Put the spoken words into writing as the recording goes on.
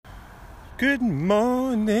Good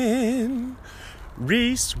morning,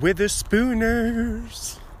 Reese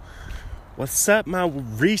Witherspooners. What's up, my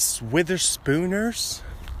Reese Witherspooners?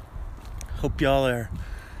 Hope y'all are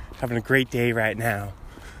having a great day right now.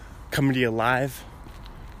 Coming to you live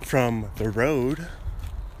from the road.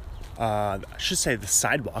 I should say the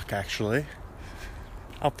sidewalk, actually.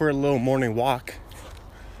 Out for a little morning walk.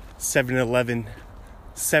 7:11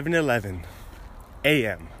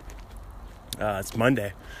 a.m. It's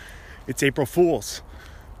Monday. It's April Fool's.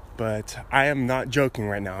 But I am not joking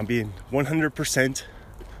right now. I'm being 100%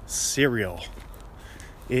 serial.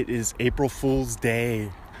 It is April Fool's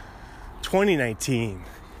Day 2019.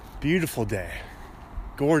 Beautiful day.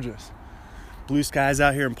 Gorgeous. Blue skies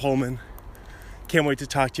out here in Pullman. Can't wait to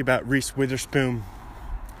talk to you about Reese Witherspoon.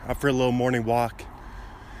 Out for a little morning walk.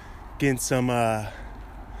 Getting some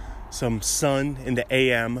sun in the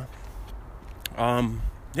AM.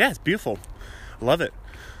 Yeah, it's beautiful. I love it.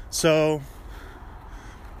 So,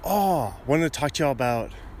 wanted to talk to y'all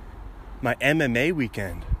about my MMA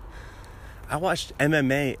weekend. I watched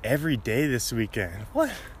MMA every day this weekend.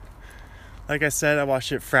 What? Like I said, I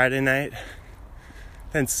watched it Friday night.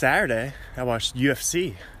 Then Saturday, I watched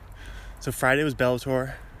UFC. So Friday was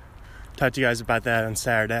Bellator. Talked to you guys about that on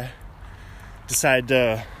Saturday. Decided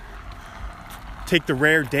to take the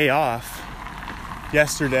rare day off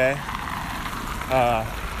yesterday.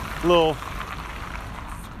 Little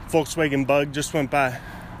Volkswagen Bug just went by.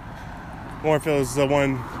 Or if it was the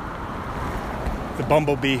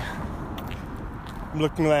Bumblebee. I'm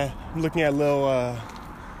looking at a little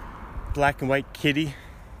black and white kitty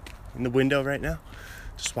in the window right now.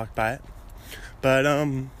 Just walked by it. But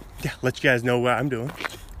yeah, let you guys know what I'm doing,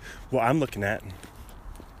 what I'm looking at.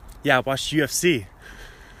 Yeah, I watched UFC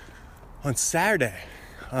on Saturday.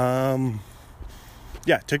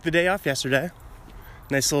 Yeah, took the day off yesterday.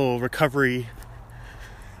 Nice little recovery.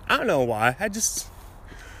 I don't know why.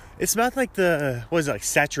 It's about like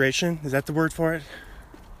saturation? Is that the word for it?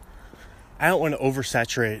 I don't want to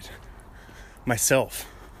oversaturate myself,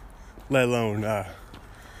 let alone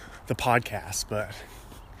the podcast, but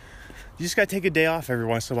you just got to take a day off every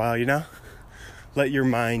once in a while, you know? Let your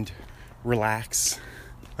mind relax.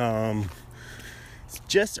 It's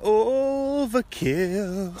just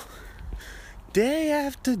overkill. Day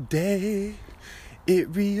after day, it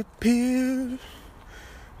reappears.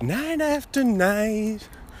 Night after night,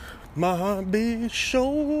 my heartbeat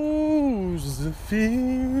shows the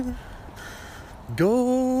fear.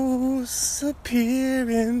 Ghosts appear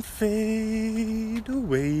and fade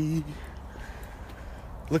away.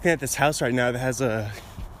 Looking at this house right now that has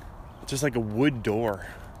just like a wood door.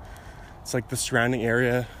 It's like the surrounding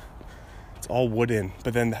area, it's all wooden,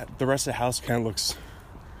 but then the rest of the house kind of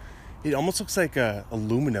it almost looks like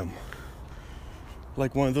aluminum.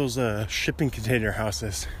 Like one of those shipping container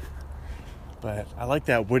houses. But I like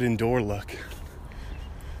that wooden door look.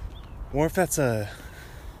 I wonder if that's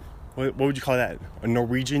what would you call that? A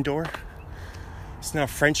Norwegian door? It's not a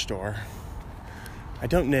French door. I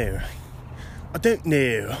don't know. A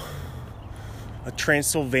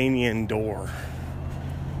Transylvanian door.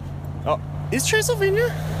 Oh, is Transylvania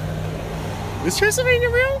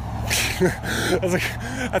real? I was like,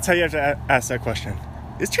 that's how you have to ask that question.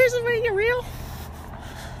 Is Transylvania real?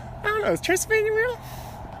 I don't know. Is Transylvania real?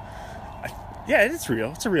 Yeah, it is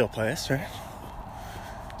real. It's a real place, right?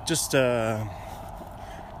 Just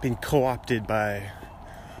been co-opted by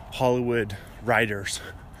Hollywood writers,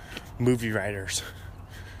 movie writers.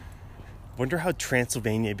 Wonder how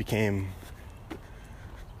Transylvania became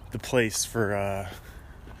the place for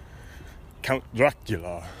Count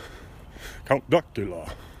Dracula. Count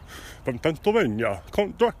Dracula. From Pennsylvania,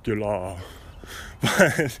 Count Dracula.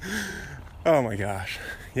 But, oh my gosh.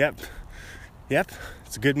 Yep.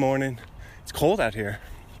 It's a good morning. It's cold out here.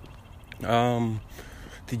 The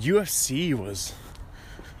UFC was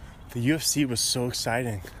so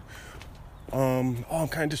exciting. I'm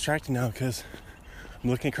kind of distracted now because I'm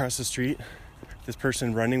looking across the street. This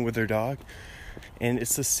person running with their dog, and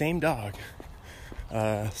it's the same dog.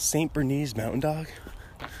 St. Bernese Mountain Dog.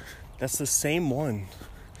 That's the same one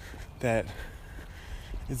that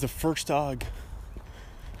is the first dog.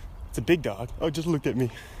 It's a big dog. Oh, just looked at me.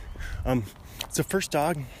 It's the first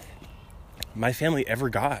dog my family ever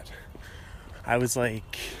got. I was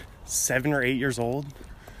like 7 or 8 years old.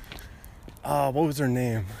 What was her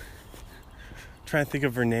name? I'm trying to think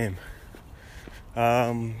of her name.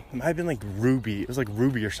 It might have been like Ruby. It was like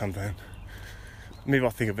Ruby or something. Maybe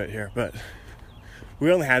I'll think of it here, but we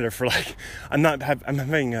only had her for like, I'm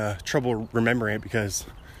having trouble remembering it because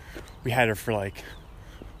we had her for like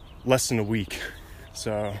less than a week.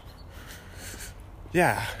 So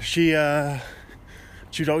yeah, she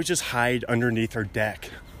she would always just hide underneath our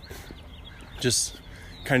deck. Just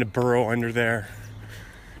kind of burrow under there.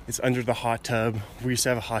 It's under the hot tub. We used to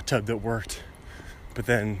have a hot tub that worked. But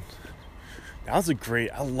then, that was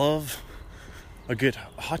I love a good,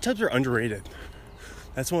 hot tubs are underrated.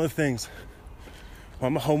 That's one of the things.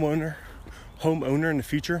 When I'm a homeowner in the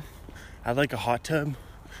future, I'd like a hot tub and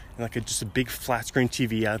like just a big flat screen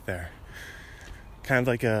TV out there. Kind of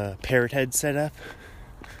like a parrot head setup.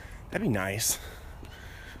 That'd be nice.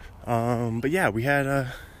 But yeah, we had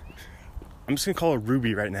I'm just gonna call her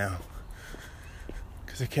Ruby right now,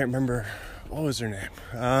 because I can't remember what was her name.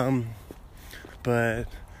 But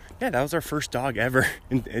yeah, that was our first dog ever,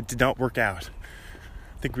 and it did not work out.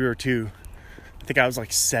 I think I was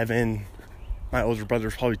like 7. My older brother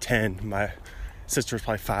was probably 10. My sister was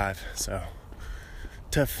probably 5. So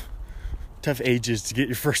tough ages to get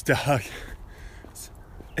your first dog,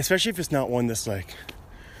 especially if it's not one that's like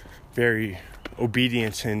very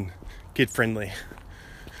obedient and kid friendly.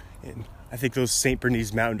 And I think those St.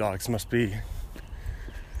 Bernese Mountain Dogs must be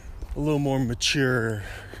a little more mature.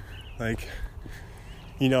 Like,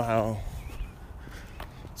 you know how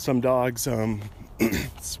some dogs,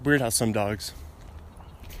 it's weird how some dogs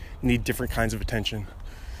need different kinds of attention.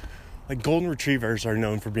 Like golden retrievers are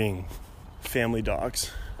known for being family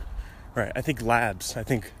dogs, right? I think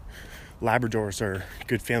Labradors are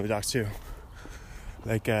good family dogs too.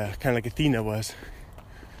 Like kind of like Athena was.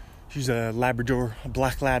 She's a Labrador, a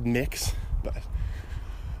black lab mix. But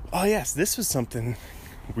oh yes, this was something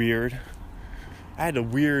weird. I had a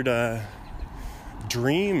weird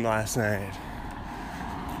dream last night.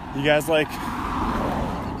 You guys like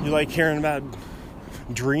hearing about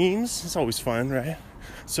dreams? It's always fun, right?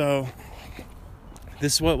 So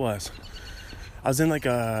this is what it was. I was in like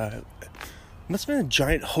must have been a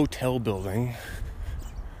giant hotel building.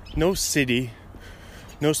 No specific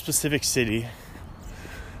city,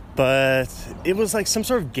 but it was like some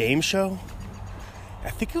sort of game show. I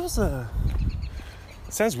think it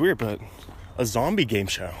sounds weird, but a zombie game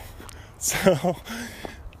show. So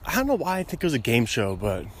I don't know why I think it was a game show,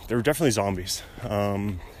 but there were definitely zombies.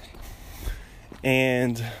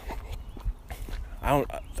 And I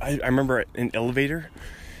remember an elevator,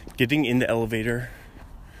 getting in the elevator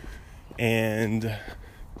and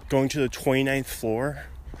going to the 29th floor,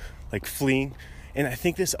 like fleeing. And I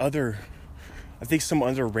think some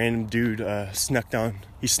other random dude snuck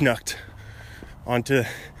onto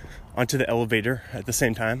the elevator at the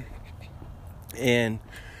same time. And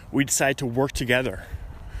we decided to work together.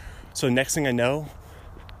 So next thing I know,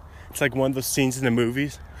 it's like one of those scenes in the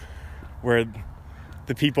movies where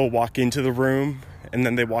the people walk into the room and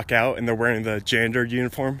then they walk out and they're wearing the janitor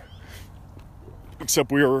uniform.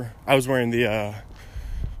 Except I was wearing the,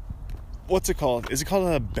 what's it called? Is it called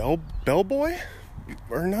a bellboy?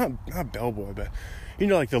 Or not bellboy, but you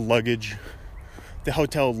know, like the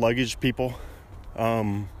hotel luggage people.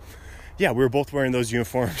 Yeah, we were both wearing those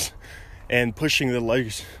uniforms and pushing the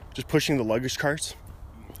luggage carts.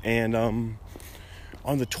 And on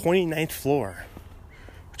the 29th floor,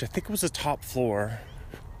 which I think was the top floor,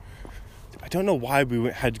 I don't know why we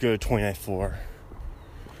had to go to 29th floor,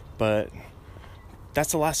 but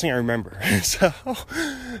that's the last thing I remember. So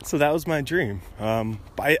that was my dream.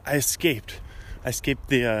 I escaped.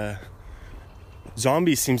 The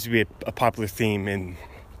zombies seems to be a popular theme in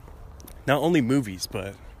not only movies,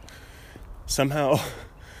 but somehow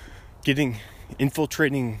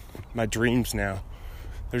infiltrating my dreams now.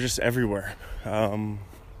 They're just everywhere.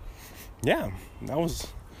 Yeah, that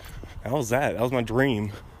was that. That was my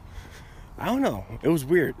dream. I don't know. It was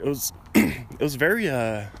weird. It was very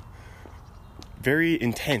very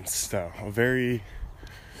intense though. Very,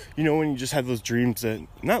 you know, when you just have those dreams that,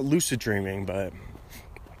 not lucid dreaming, but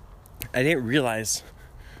I didn't realize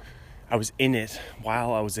I was in it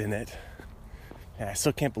while I was in it. And I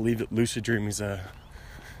still can't believe that lucid dreaming is an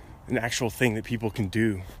actual thing that people can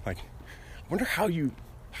do. Like, I wonder how you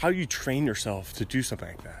train yourself to do something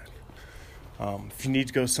like that. If you need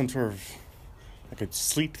to go to some sort of like a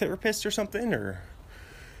sleep therapist or something, or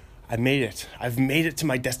I've made it to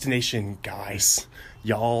my destination, guys,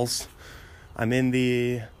 y'alls. I'm in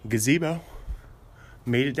the gazebo.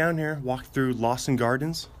 Made it down here, walked through Lawson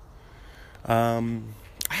Gardens. I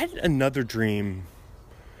had another dream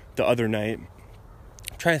the other night.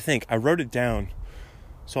 I'm trying to think. I wrote it down,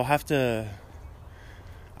 so I'll have to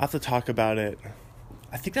talk about it.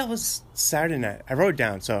 I think that was Saturday night. I wrote it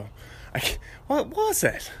down, so what was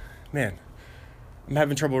it? Man, I'm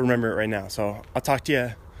having trouble remembering it right now. So I'll talk to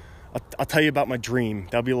you. I'll tell you about my dream.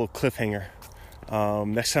 That'll be a little cliffhanger.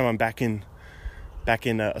 Next time I'm back in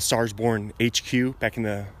a Stars Born HQ, back in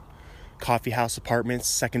the coffee house apartments,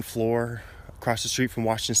 second floor. across the street from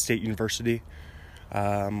Washington State University.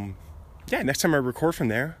 Next time I record from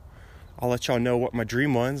there, I'll let y'all know what my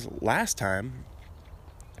dream was last time.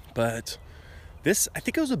 But this, I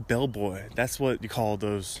think it was a bellboy. That's what you call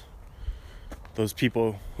those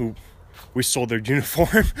people who we stole their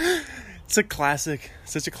uniform. It's such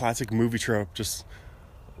a classic movie trope. Just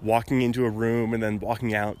walking into a room and then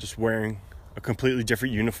walking out just wearing a completely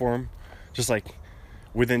different uniform. Just like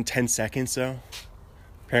within 10 seconds though.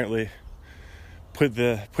 Apparently put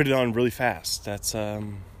it on really fast. That's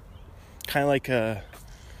kind of like a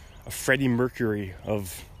Freddie Mercury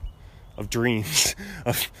of dreams,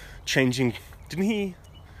 of changing. I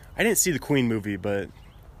didn't see the Queen movie, but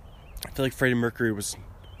I feel like Freddie Mercury was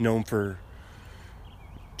known for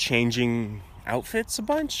changing outfits a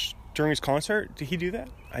bunch during his concert. Did he do that?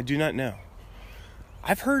 I do not know.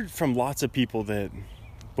 I've heard from lots of people that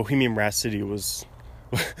Bohemian Rhapsody was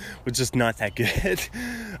just not that good.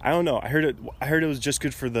 I don't know. I heard it was just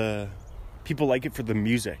good for the people, like it for the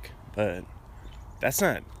music, but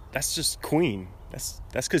that's just Queen. That's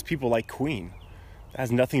because people like Queen. That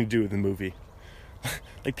has nothing to do with the movie.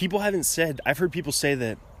 Like, I've heard people say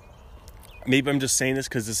that, maybe I'm just saying this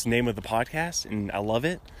because it's the name of the podcast and I love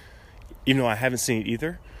it, even though I haven't seen it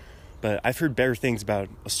either. But I've heard better things about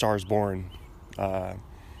A Star Is Born.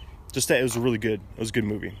 Just that it was a good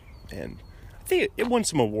movie. And I think it won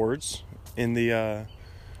some awards in the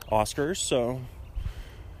Oscars. So,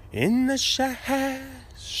 in the shallows,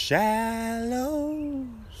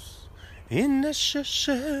 in the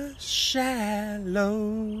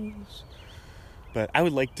shallows. But I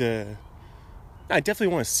definitely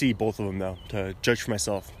want to see both of them, though, to judge for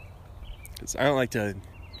myself. Because I don't like to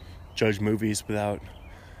judge movies without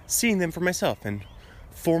seeing them for myself and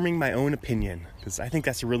forming my own opinion. Because I think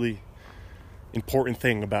that's a really important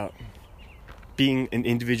thing about being an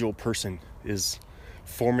individual person, is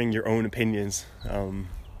forming your own opinions.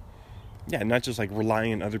 Not just like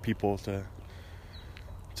relying on other people to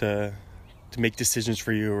make decisions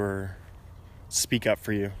for you or speak up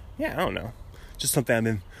for you. I don't know. Just something I've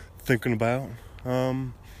been thinking about.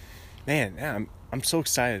 I'm so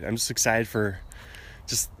excited. I'm just excited for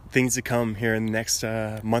just things to come here in the next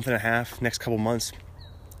month and a half, next couple months.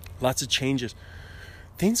 Lots of changes.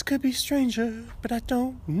 Things could be stranger, but I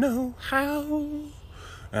don't know how.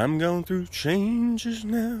 I'm going through changes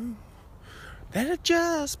now that have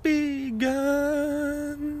just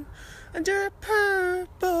begun under a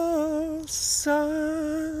purple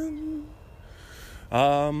sun.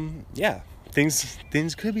 Things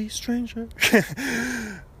could be stranger.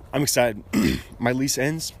 I'm excited. My lease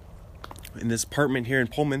ends in this apartment here in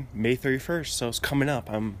Pullman, May 31st, so it's coming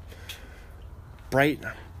up. I'm bright,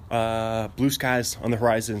 blue skies on the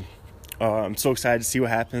horizon. I'm so excited to see what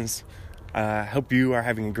happens. I hope you are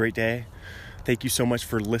having a great day. Thank you so much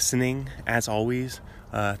for listening, as always.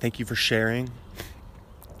 Thank you for sharing.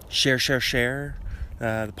 Share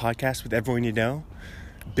the podcast with everyone you know.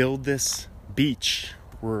 Build this beach.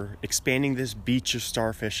 We're expanding this beach of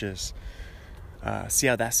starfishes. See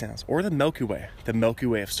how that sounds. Or the Milky Way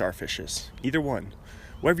of starfishes. Either one.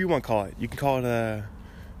 Whatever you want to call it. You can call it a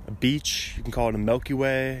beach. You can call it a Milky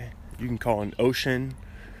Way. You can call it an ocean.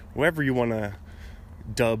 Whatever you want to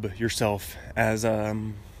dub yourself as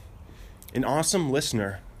an awesome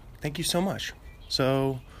listener. Thank you so much.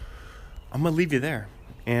 So, I'm going to leave you there.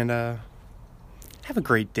 And have a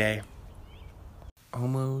great day.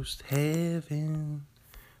 Almost heaven,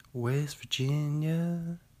 West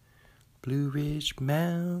Virginia, Blue Ridge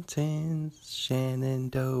Mountains,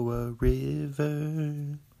 Shenandoah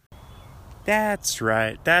River. That's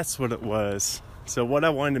right, that's what it was. So what I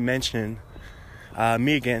wanted to mention,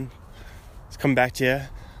 me again, is coming back to you.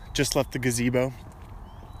 Just left the gazebo,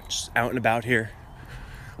 just out and about here.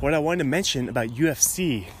 What I wanted to mention about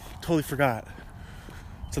UFC, totally forgot.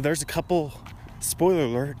 So there's a couple, spoiler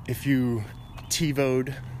alert, if you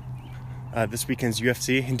TiVo'd this weekend's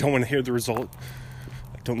UFC and don't want to hear the result,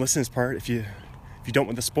 don't listen to this part if you don't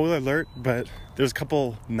want the spoiler alert, but there's a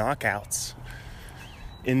couple knockouts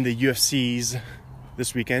in the UFCs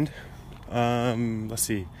this weekend. Let's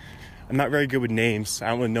see. I'm not very good with names.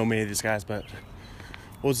 I don't really know many of these guys, but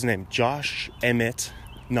what was his name? Josh Emmett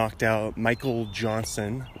knocked out Michael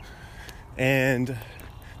Johnson, and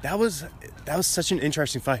that was such an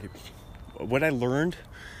interesting fight. What I learned,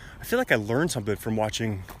 I feel like I learned something from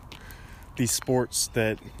watching these sports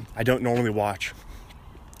that I don't normally watch,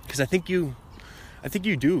 because I think you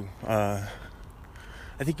do. I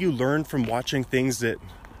think you learn from watching things that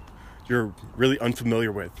you're really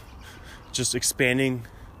unfamiliar with, just expanding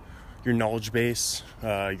your knowledge base,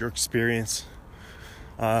 your experience,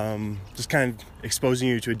 just kind of exposing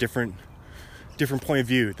you to a different different point of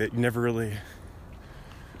view that you never really,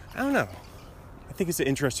 I don't know. I think it's an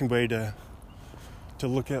interesting way to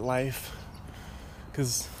look at life.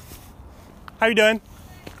 Because, how you doing?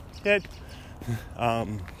 Good.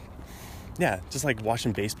 Yeah, just like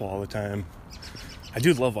watching baseball all the time. I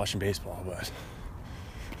do love watching baseball, but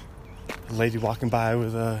a lady walking by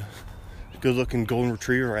with a good-looking golden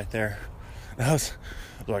retriever right there. That was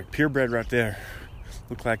like purebred right there.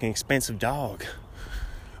 Looked like an expensive dog.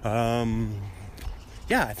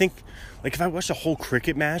 Yeah, I think like if I watched a whole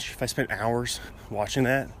cricket match, if I spent hours watching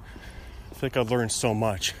that, I feel like I'd learn so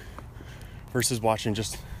much versus watching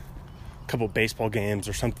just a couple baseball games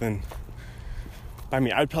or something. I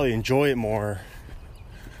mean, I'd probably enjoy it more,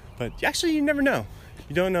 but actually you never know.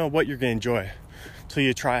 You don't know what you're gonna enjoy till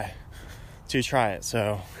you try it.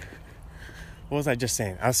 So what was I just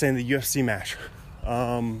saying? I was saying the UFC match.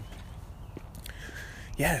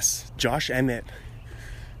 Yes, Josh Emmett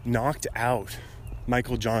knocked out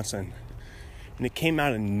Michael Johnson, and it came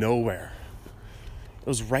out of nowhere. It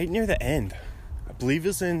was right near the end. I believe it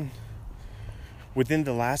was within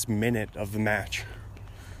the last minute of the match.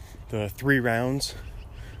 The 3 rounds,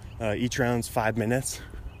 each round's 5 minutes.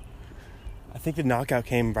 I think the knockout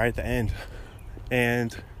came right at the end.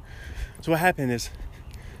 And so what happened is,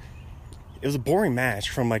 it was a boring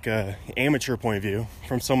match from like a amateur point of view,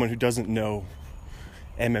 from someone who doesn't know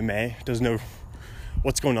MMA, doesn't know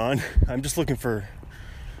what's going on. I'm just looking for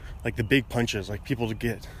like the big punches, like people to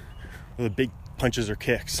get, or the big punches or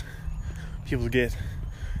kicks, people to get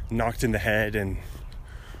knocked in the head and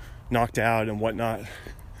knocked out and whatnot.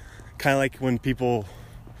 Kind of like when people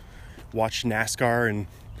watch NASCAR and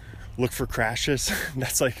look for crashes.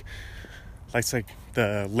 That's like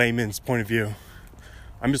the layman's point of view.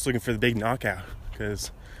 I'm just looking for the big knockout,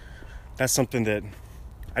 because that's something that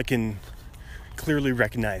I can clearly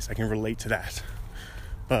recognize. I can relate to that.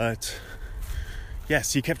 But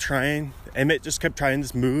yes, he kept trying. Emmett just kept trying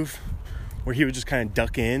this move where he would just kind of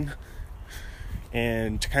duck in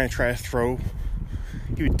and to kind of try to throw.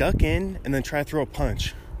 He would duck in and then try to throw a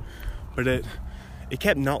punch, but it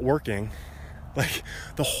kept not working. Like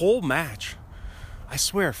the whole match, I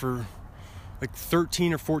swear, for like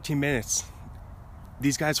 13 or 14 minutes,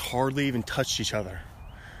 these guys hardly even touched each other,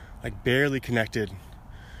 like barely connected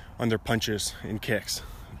on their punches and kicks.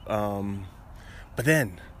 But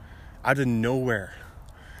then, out of nowhere,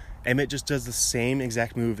 Emmett just does the same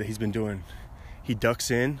exact move that he's been doing. He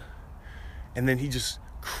ducks in, and then he just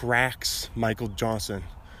cracks Michael Johnson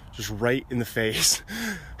just right in the face.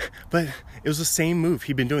 But it was the same move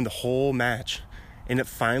he'd been doing the whole match. And it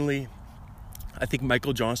finally, I think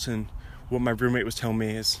Michael Johnson, what my roommate was telling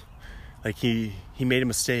me is, like he made a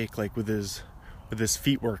mistake, like with his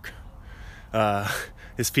feet work,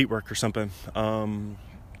 or something.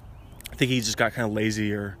 I think he just got kind of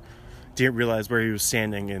lazy or didn't realize where he was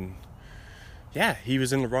standing, and yeah, he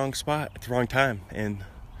was in the wrong spot at the wrong time, and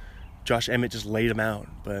Josh Emmett just laid him out.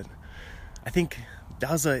 But I think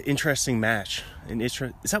that was an interesting match. That's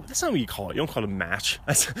not what you call it. You don't call it a match.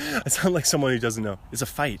 I sound like someone who doesn't know. It's a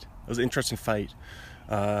fight. It was an interesting fight.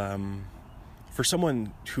 For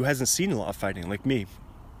someone who hasn't seen a lot of fighting like me.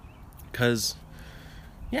 Because,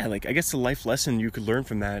 yeah, like, I guess the life lesson you could learn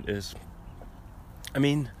from that is, I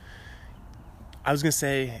mean, I was going to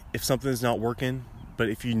say, if something's not working, but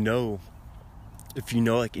if you know,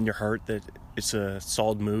 like, in your heart that it's a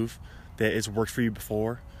solid move, that it's worked for you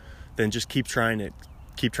before, then just keep trying it.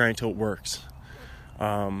 Keep trying until it works.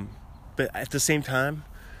 But at the same time,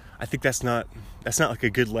 I think that's not like a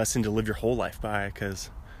good lesson to live your whole life by, because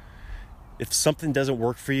if something doesn't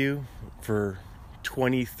work for you for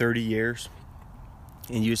 20, 30 years,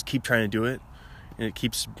 and you just keep trying to do it, and it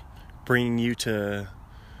keeps bringing you to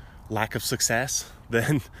lack of success,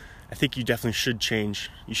 then I think you definitely should change.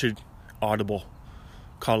 You should audible,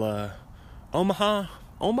 call a Omaha.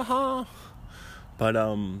 But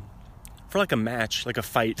for like a match, like a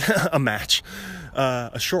fight,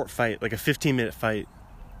 a short fight, like a 15-minute fight,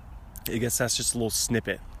 I guess that's just a little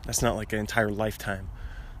snippet. That's not like an entire lifetime.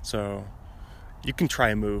 So you can try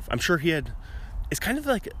a move. I'm sure it's kind of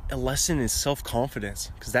like a lesson in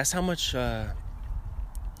self-confidence, because that's how much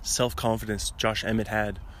self-confidence Josh Emmett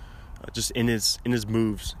had, just in his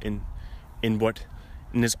moves, in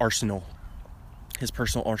his arsenal, his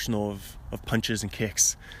personal arsenal of punches and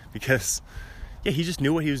kicks. Because yeah, he just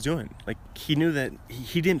knew what he was doing. Like, he knew that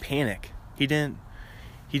he didn't panic. He didn't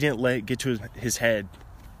let it get to his head,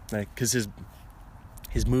 like, because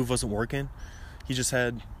his move wasn't working. He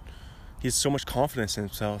has so much confidence in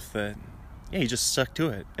himself that, yeah, he just stuck to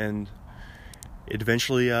it, and it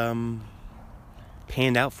eventually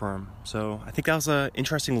panned out for him. So I think that was an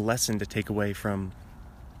interesting lesson to take away from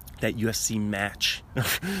that UFC match,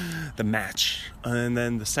 the match. And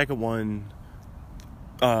then the second one,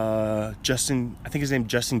 I think his name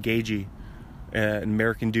Justin Gaethje, an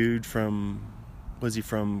American dude from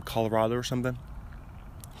Colorado or something.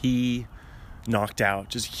 He knocked out,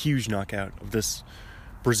 just a huge knockout of this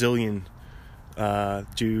Brazilian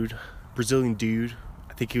dude.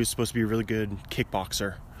 I think he was supposed to be a really good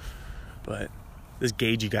kickboxer, but this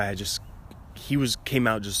Gaethje guy came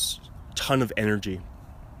out just ton of energy.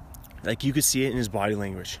 Like, you could see it in his body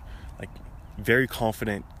language, like very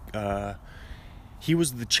confident. He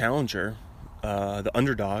was the challenger, the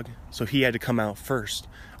underdog, so he had to come out first.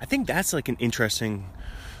 I think that's like an interesting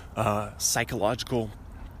psychological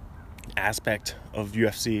aspect of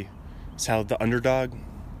UFC. It's how the underdog,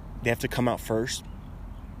 they have to come out first,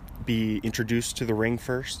 be introduced to the ring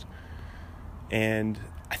first, and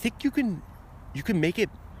I think you can make it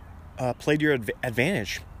play to your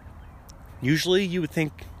advantage. Usually you would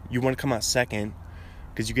think you want to come out second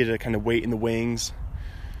because you get to kind of wait in the wings,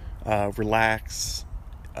 relax.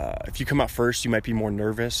 If you come out first, you might be more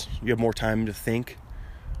nervous. You have more time to think,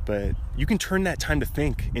 but you can turn that time to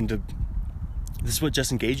think into, this is what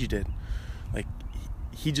Justin Gaethje did. Like,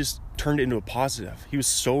 he just turned it into a positive. He was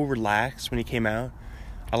so relaxed when he came out.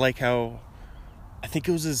 I like how, I think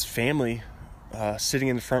it was his family sitting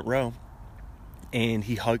in the front row, and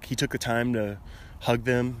he took the time to hug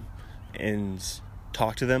them and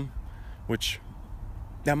talk to them, which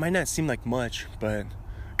that might not seem like much, but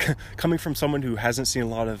coming from someone who hasn't seen a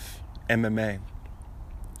lot of MMA,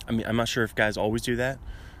 I mean, I'm not sure if guys always do that,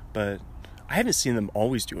 but I haven't seen them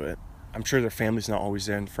always do it. I'm sure their family's not always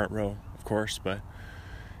there in the front row, of course, but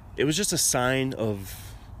it was just a sign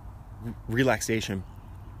of relaxation,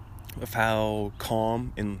 of how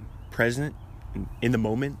calm and present in the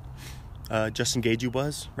moment Justin Gaethje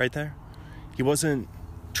was right there. He wasn't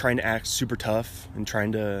trying to act super tough and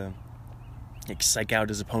trying to like psych out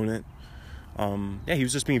his opponent. He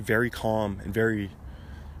was just being very calm and very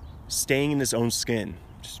staying in his own skin,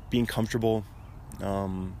 just being comfortable,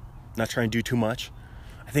 not trying to do too much.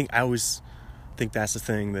 I always think that's the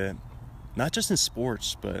thing, that not just in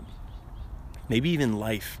sports, but maybe even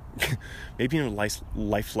life, maybe in a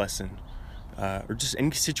life lesson, or just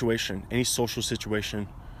any situation, any social situation,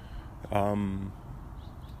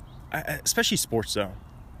 especially sports though.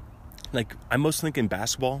 Like, I most think in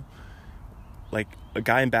basketball, like a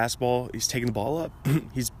guy in basketball, he's taking the ball up,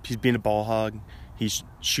 he's being a ball hog, he's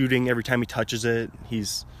shooting every time he touches it,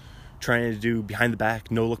 he's trying to do behind the back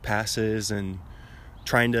no look passes and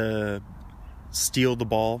trying to steal the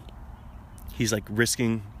ball. He's like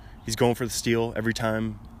he's going for the steal every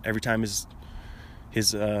time his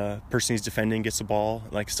person he's defending gets the ball,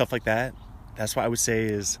 like stuff like that. That's what I would say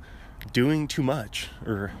is doing too much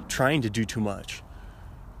or trying to do too much.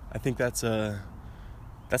 I think that's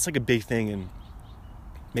like a big thing in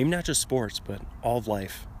maybe not just sports, but all of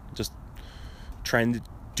life. Just trying to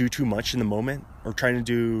do too much in the moment, or trying to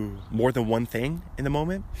do more than one thing in the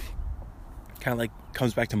moment. Kind of like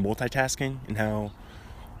comes back to multitasking, and how,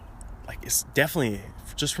 like, it's definitely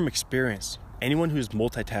just from experience. Anyone who's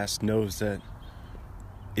multitasked knows that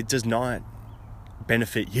it does not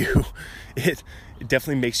benefit you. It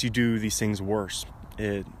definitely makes you do these things worse.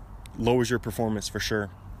 It lowers your performance for sure.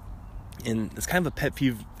 And it's kind of a pet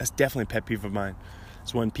peeve. That's definitely a pet peeve of mine.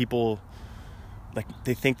 It's when people, like,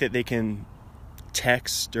 they think that they can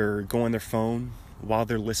text or go on their phone while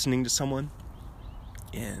they're listening to someone.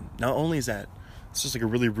 And not only is that, it's just like a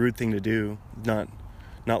really rude thing to do. Not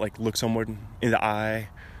like look someone in the eye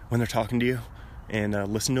when they're talking to you and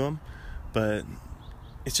listen to them, but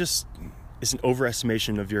it's an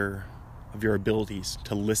overestimation of your abilities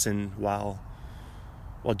to listen while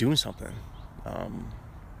doing something.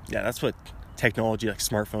 That's what technology, like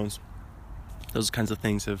smartphones, those kinds of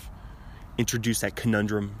things have introduced that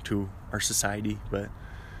conundrum to our society. But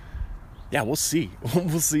yeah, we'll see.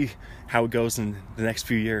 We'll see how it goes in the next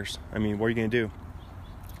few years. I mean, what are you going to do?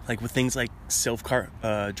 Like with things like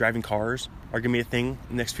driving cars are going to be a thing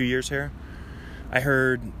in the next few years here. I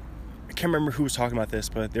can't remember who was talking about this,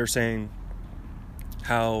 but they were saying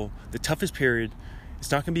how the toughest period,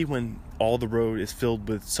 it's not going to be when all the road is filled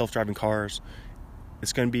with self-driving cars.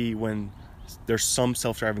 It's going to be when there's some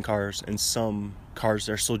self-driving cars and some cars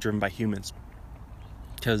that are still driven by humans.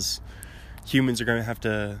 Because humans are going to have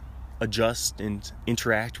to adjust and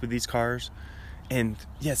interact with these cars. And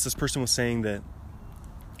yes, this person was saying that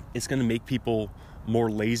it's going to make people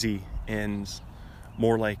more lazy and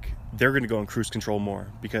more like they're going to go in cruise control more,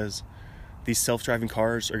 because these self-driving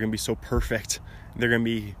cars are going to be so perfect. They're going to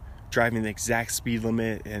be driving the exact speed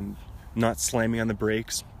limit and not slamming on the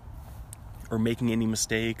brakes or making any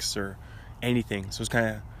mistakes or anything. So it's kind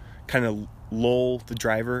of kind of lull the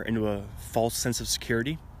driver into a false sense of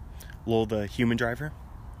security, lull the human driver.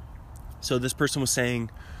 So this person was saying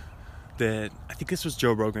that, I think this was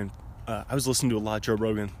Joe Rogan. I was listening to a lot of Joe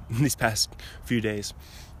Rogan these past few days,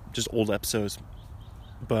 just old episodes.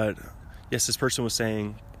 But yes, this person was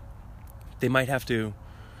saying they might have to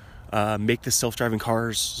make the self-driving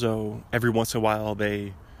cars so every once in a while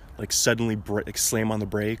they like suddenly slam on the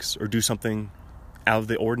brakes or do something out of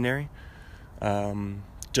the ordinary,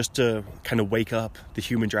 just to kind of wake up the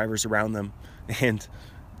human drivers around them and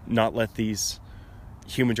not let these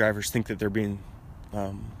human drivers think that they're being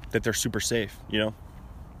that they're super safe, you know.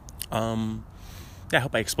 I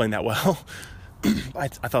hope I explained that well. I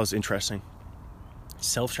thought it was interesting.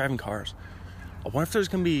 Self-driving cars. I wonder if there's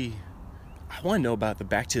gonna be, I want to know about the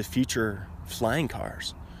Back to the Future flying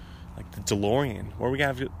cars, like the DeLorean. Where we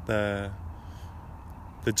have the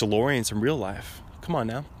DeLoreans in real life. Come on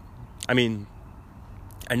now. I mean,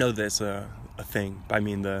 I know that's a thing, but I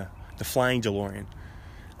mean the flying DeLorean.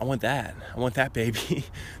 I want that. I want that baby.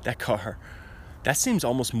 That car. That seems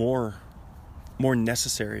almost more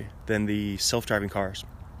necessary than the self-driving cars.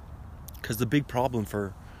 Because the big problem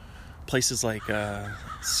for places like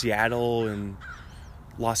Seattle and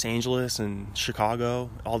Los Angeles and Chicago,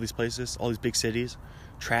 all these places, all these big cities,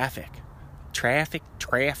 traffic.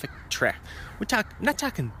 We're talking, not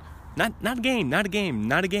a game.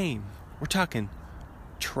 We're talking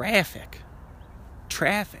traffic.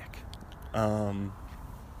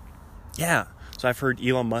 Yeah. So I've heard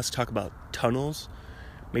Elon Musk talk about tunnels,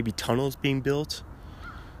 maybe tunnels being built,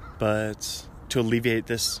 but to alleviate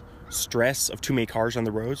this stress of too many cars on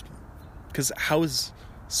the roads. Because how is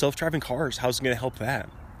self-driving cars, how's it going to help that?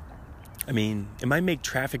 I mean, it might make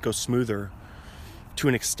traffic go smoother to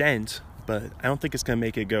an extent, but I don't think it's going to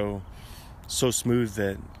make it go so smooth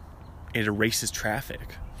that it erases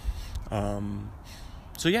traffic. So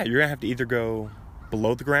yeah, you're going to have to either go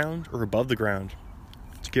below the ground or above the ground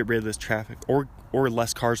to get rid of this traffic, or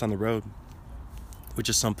less cars on the road, which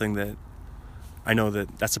is something that I know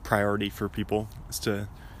that's a priority for people, is to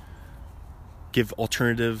give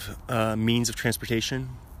alternative means of transportation.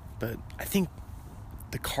 But I think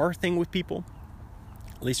the car thing with people,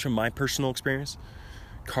 at least from my personal experience,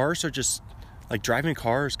 cars are just, like, driving a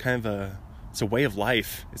car is kind of it's a way of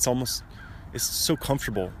life. It's so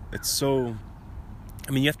comfortable. It's so,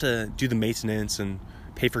 I mean, you have to do the maintenance and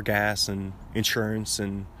pay for gas and insurance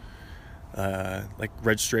and like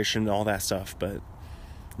registration and all that stuff, but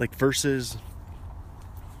like versus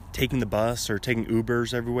taking the bus or taking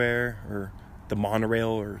Ubers everywhere or the monorail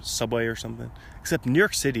or subway or something. Except New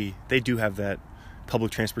York City, they do have that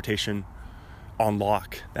public transportation on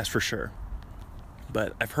lock, that's for sure.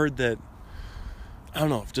 But I've heard that, I don't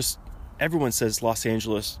know, just everyone says Los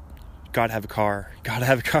Angeles, gotta have a car,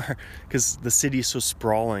 because the city is so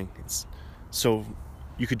sprawling. It's so,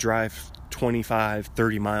 you could drive 25,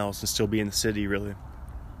 30 miles and still be in the city, really.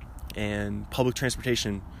 And public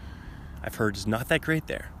transportation, I've heard, is not that great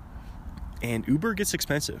there. And Uber gets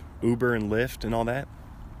expensive. Uber and Lyft and all that.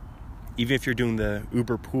 Even if you're doing the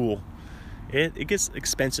Uber pool, it gets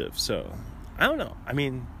expensive. So, I don't know. I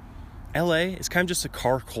mean, LA is kind of just a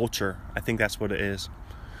car culture. I think that's what it is.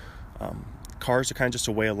 Cars are kind of just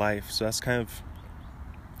a way of life. So that's going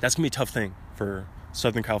to be a tough thing for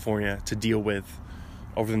Southern California to deal with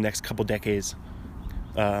over the next couple decades.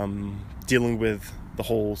 Dealing with the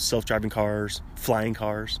whole self-driving cars, flying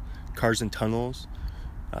cars in tunnels,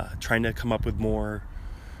 trying to come up with more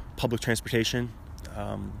public transportation,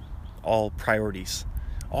 all priorities.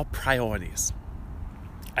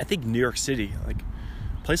 I think New York City, like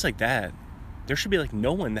a place like that, there should be like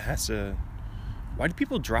no one that has to, why do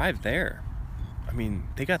people drive there? I mean,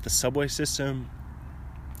 they got the subway system.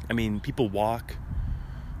 I mean, people walk.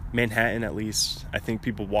 Manhattan, at least, I think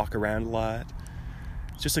people walk around a lot.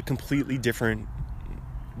 It's just a completely different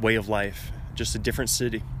way of life. Just a different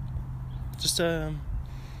city. Just,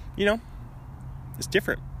 it's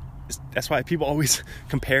different. That's why people always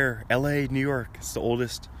compare LA, New York. It's the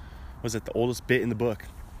oldest bit in the book.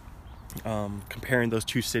 Comparing those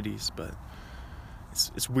two cities, but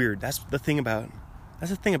it's weird. That's the thing about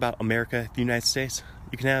America, the United States.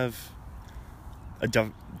 You can have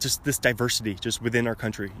just this diversity just within our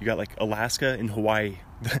country. You got like Alaska and Hawaii,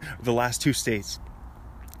 the last two states.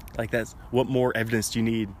 Like, that's, what more evidence do you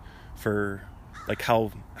need for like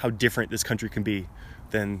how different this country can be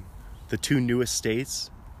than the two newest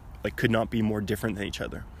states? Like, could not be more different than each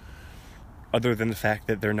other, other than the fact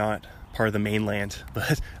that they're not part of the mainland.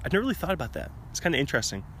 But I've never really thought about that. It's kind of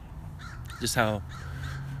interesting just how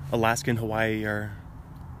Alaska and Hawaii are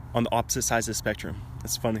on the opposite sides of the spectrum.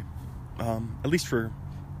 That's funny. At least for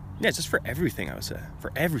Yeah, just for everything, I would say.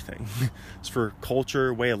 For everything. It's for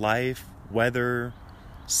culture, way of life, weather,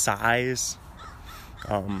 size,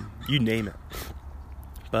 you name it.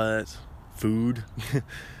 But food,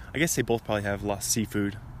 I guess they both probably have a lot of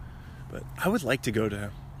seafood. But I would love to go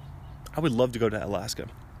to Alaska.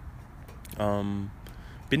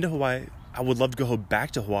 Been to Hawaii. I would love to go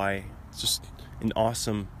back to Hawaii. It's just an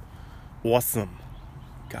awesome.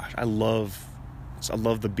 Gosh, I love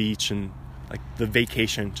the beach and like the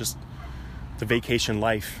vacation, just the vacation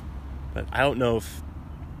life. But I don't know if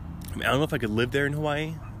I could live there in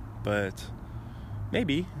Hawaii, but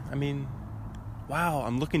maybe. I mean, wow,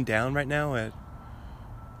 I'm looking down right now at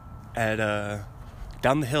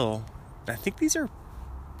down the hill. I think these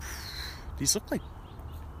look like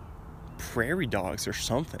prairie dogs or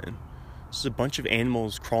something. There's a bunch of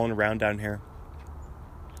animals crawling around down here.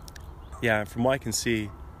 Yeah, from what I can see,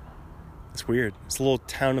 it's weird. It's a little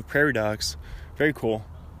town of prairie dogs. Very cool.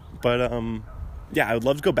 But yeah, I would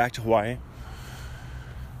love to go back to Hawaii.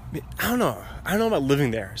 I don't know about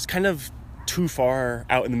living there. It's kind of too far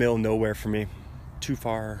out in the middle of nowhere for me. Too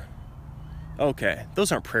far. Okay,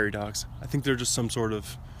 those aren't prairie dogs. I think they're just some sort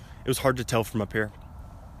of. It was hard to tell from up here.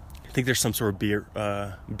 I think there's some sort of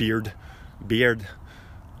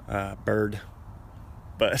bird,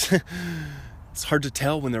 but it's hard to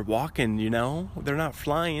tell when they're walking. They're not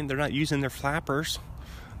flying. They're not using their flappers.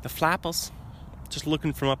 The flappers, just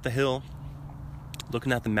looking from up the hill,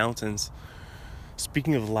 looking at the mountains.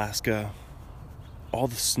 Speaking of Alaska, all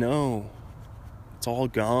the snow, it's all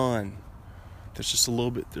gone. There's just there's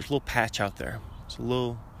a little patch out there. It's a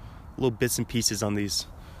little bits and pieces on these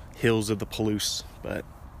hills of the Palouse. But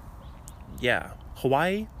yeah,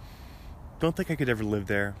 Hawaii, don't think I could ever live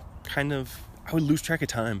there. I would lose track of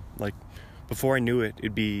time. Like, before I knew it,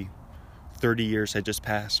 it'd be 30 years had just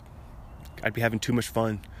passed. I'd be having too much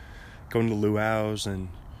fun going to luau's and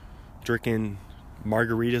drinking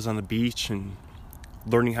margaritas on the beach and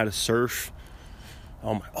learning how to surf.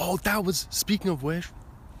 Speaking of which,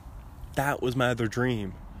 that was my other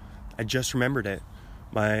dream. I just remembered it.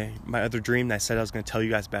 My other dream that I said I was going to tell you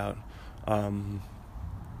guys about. So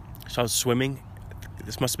I was swimming.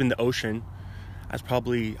 This must have been the ocean. I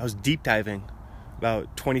was deep diving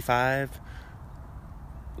about 25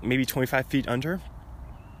 feet under.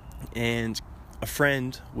 And a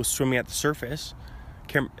friend was swimming at the surface.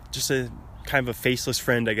 Just a kind of a faceless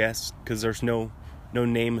friend, I guess, because there's no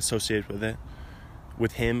name associated with it,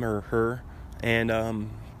 with him or her. And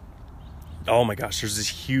oh my gosh, there's this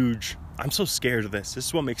huge. I'm so scared of this. This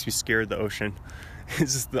is what makes me scared of the ocean.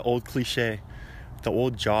 It's just the old cliche, the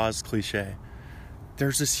old Jaws cliche.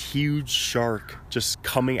 There's this huge shark just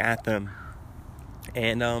coming at them,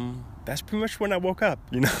 and that's pretty much when I woke up.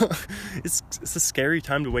 It's a scary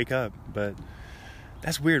time to wake up, but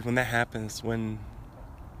that's weird when that happens.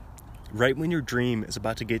 Right when your dream is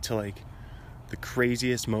about to get to like the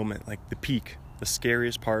craziest moment, like the peak, the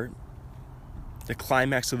scariest part, the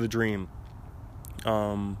climax of the dream.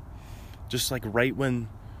 Just like right when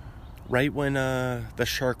the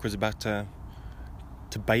shark was about to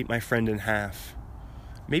bite my friend in half.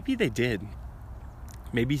 Maybe they did.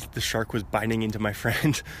 Maybe the shark was biting into my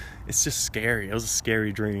friend. It's just scary. It was a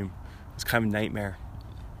scary dream. It was kind of a nightmare.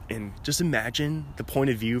 And just imagine the point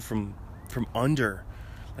of view from under.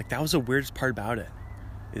 Like, that was the weirdest part about it.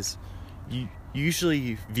 Is you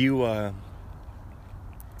usually view a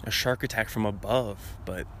shark attack from above,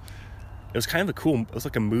 but it was kind of it was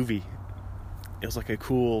like a movie. It was like a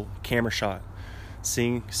cool camera shot.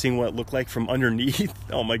 Seeing what it looked like from underneath.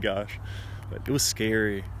 Oh my gosh. But it was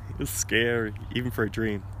scary. It was scary, even for a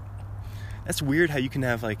dream. That's weird how you can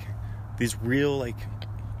have like these real like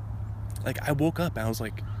I woke up and I was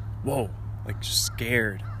like, whoa, like just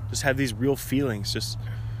scared. Just have these real feelings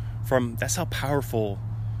that's how powerful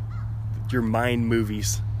your mind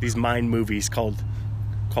movies, these mind movies called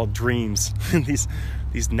dreams,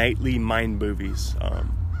 these nightly mind movies.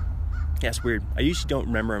 Yeah, it's weird. I usually don't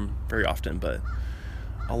remember them very often, but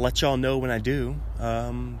I'll let y'all know when I do.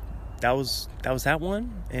 That was that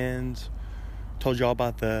one, and told y'all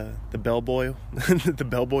about the bellboy, the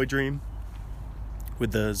bellboy dream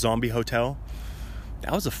with the zombie hotel.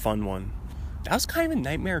 That was a fun one. That was kind of a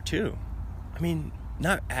nightmare too. I mean,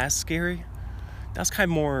 not as scary. That was kind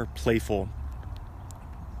of more playful,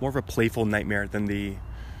 more of a playful nightmare than the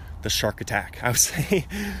shark attack. I would say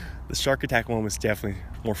the shark attack one was definitely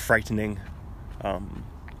more frightening. Had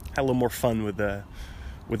a little more fun with the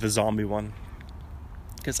zombie one,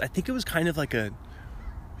 because I think it was kind of like a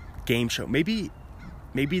game show. Maybe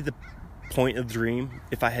the point of the dream,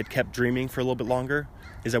 if I had kept dreaming for a little bit longer,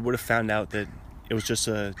 is I would have found out that it was just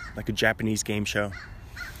like a Japanese game show.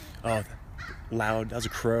 Oh, loud. That was a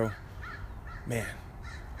crow. Man,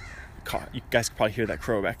 you guys could probably hear that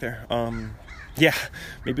crow back there. Yeah,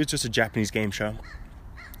 maybe it's just a Japanese game show.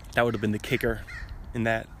 That would have been the kicker in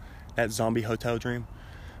that zombie hotel dream.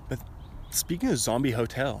 But speaking of zombie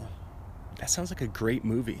hotel, that sounds like a great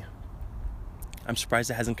movie. I'm surprised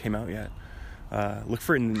it hasn't came out yet. Look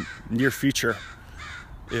for it in the near future.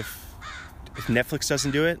 If Netflix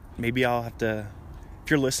doesn't do it, maybe I'll have to.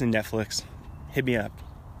 If you're listening, Netflix, hit me up.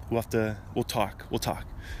 We'll talk.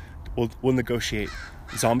 We'll negotiate.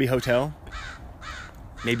 Zombie Hotel.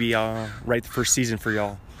 Maybe I'll write the first season for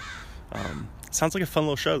y'all. Sounds like a fun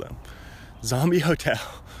little show though. Zombie Hotel.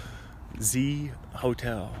 Z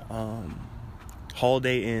Hotel.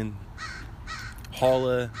 Holiday Inn.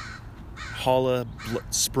 Holla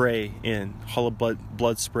Spray Inn. Holla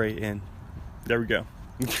Blood Spray Inn. There we go.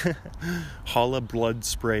 Holla Blood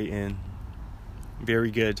Spray Inn.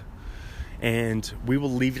 Very good. And we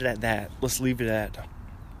will leave it at that. Let's leave it at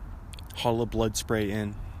Holla Blood Spray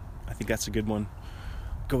Inn. I think that's a good one.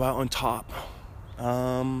 Go out on top.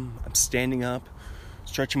 I'm standing up,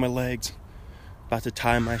 stretching my legs, about to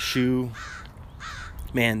tie my shoe.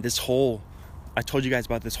 Man, this hole. I told you guys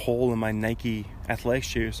about this hole in my Nike athletic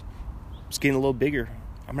shoes. It's getting a little bigger.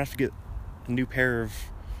 I'm gonna have to get a new pair of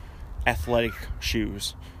athletic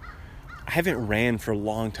shoes. I haven't ran for a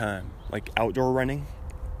long time, like outdoor running.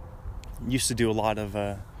 Used to do a lot of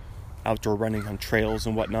outdoor running on trails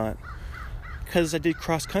and whatnot, because I did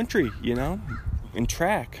cross country, and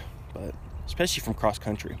track, but especially from cross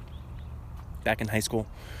country back in high school.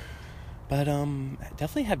 But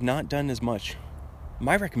definitely have not done as much.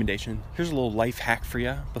 My recommendation, here's a little life hack for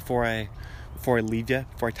you before I leave you,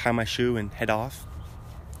 before I tie my shoe and head off.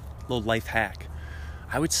 A little life hack.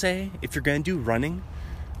 I would say if you're going to do running,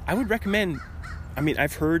 I would recommend,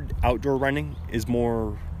 I've heard outdoor running is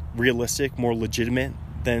more realistic, more legitimate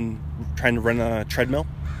than trying to run on a treadmill.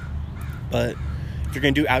 But if you're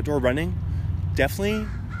going to do outdoor running, definitely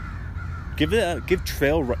give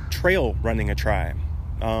trail running a try.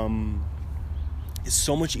 It's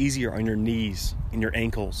so much easier on your knees and your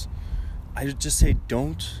ankles. I would just say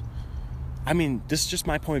this is just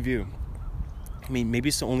my point of view. Maybe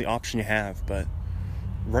it's the only option you have, but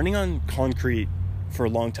running on concrete for a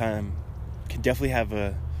long time can definitely have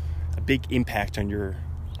a big impact on your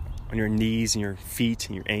knees and your feet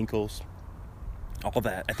and your ankles. All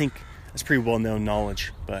that. I think that's pretty well-known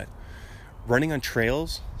knowledge, but running on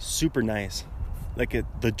trails, super nice. Like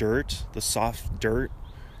the soft dirt,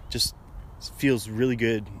 just feels really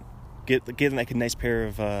good. Getting like a nice pair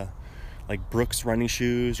of like Brooks running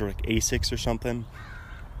shoes or like Asics or something.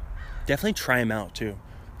 Definitely try them out too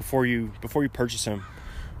before you purchase them.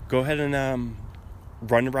 Go ahead and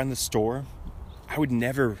run around the store. I would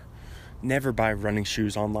never buy running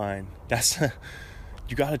shoes online. That's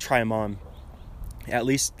you got to try them on. At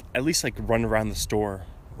least like run around the store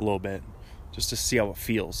a little bit just to see how it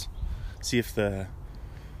feels. See if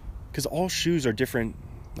because all shoes are different,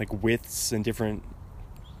 like widths and different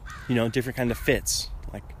kind of fits.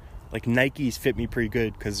 Like Nikes fit me pretty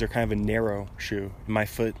good because they're kind of a narrow shoe. My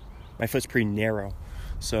foot's pretty narrow,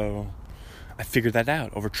 so I figured that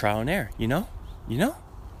out over trial and error.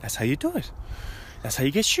 That's how you do it. That's how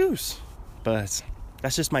you get shoes. But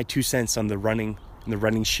that's just my 2 cents on the running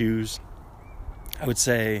shoes. I would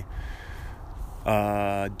say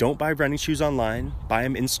don't buy running shoes online. Buy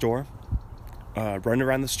them in store. Run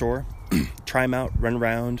around the store. Try them out. Run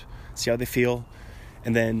around. See how they feel.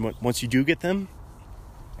 And then once you do get them,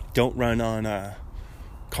 don't run on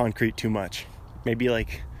concrete too much. Maybe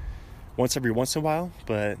like once in a while.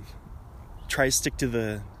 But try to stick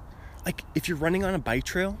to if you're running on a bike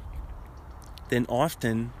trail, then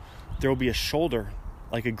often there will be a shoulder,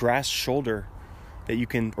 like a grass shoulder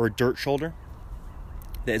or a dirt shoulder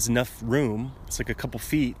that is enough room. It's like a couple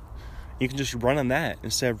feet. You can just run on that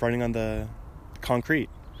instead of running on the concrete.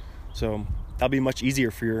 So that'll be much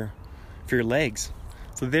easier for your legs.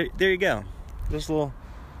 So there you go. Just a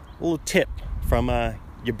little tip from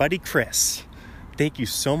your buddy Chris. Thank you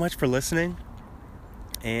so much for listening.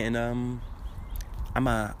 And I'm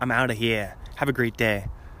out of here. Have a great day.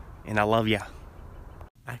 And I love ya.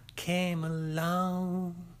 I came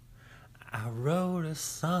along, I wrote a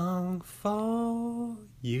song for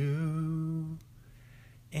you,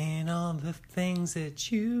 and all the things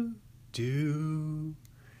that you do,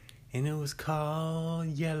 and it was called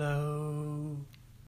Yellow.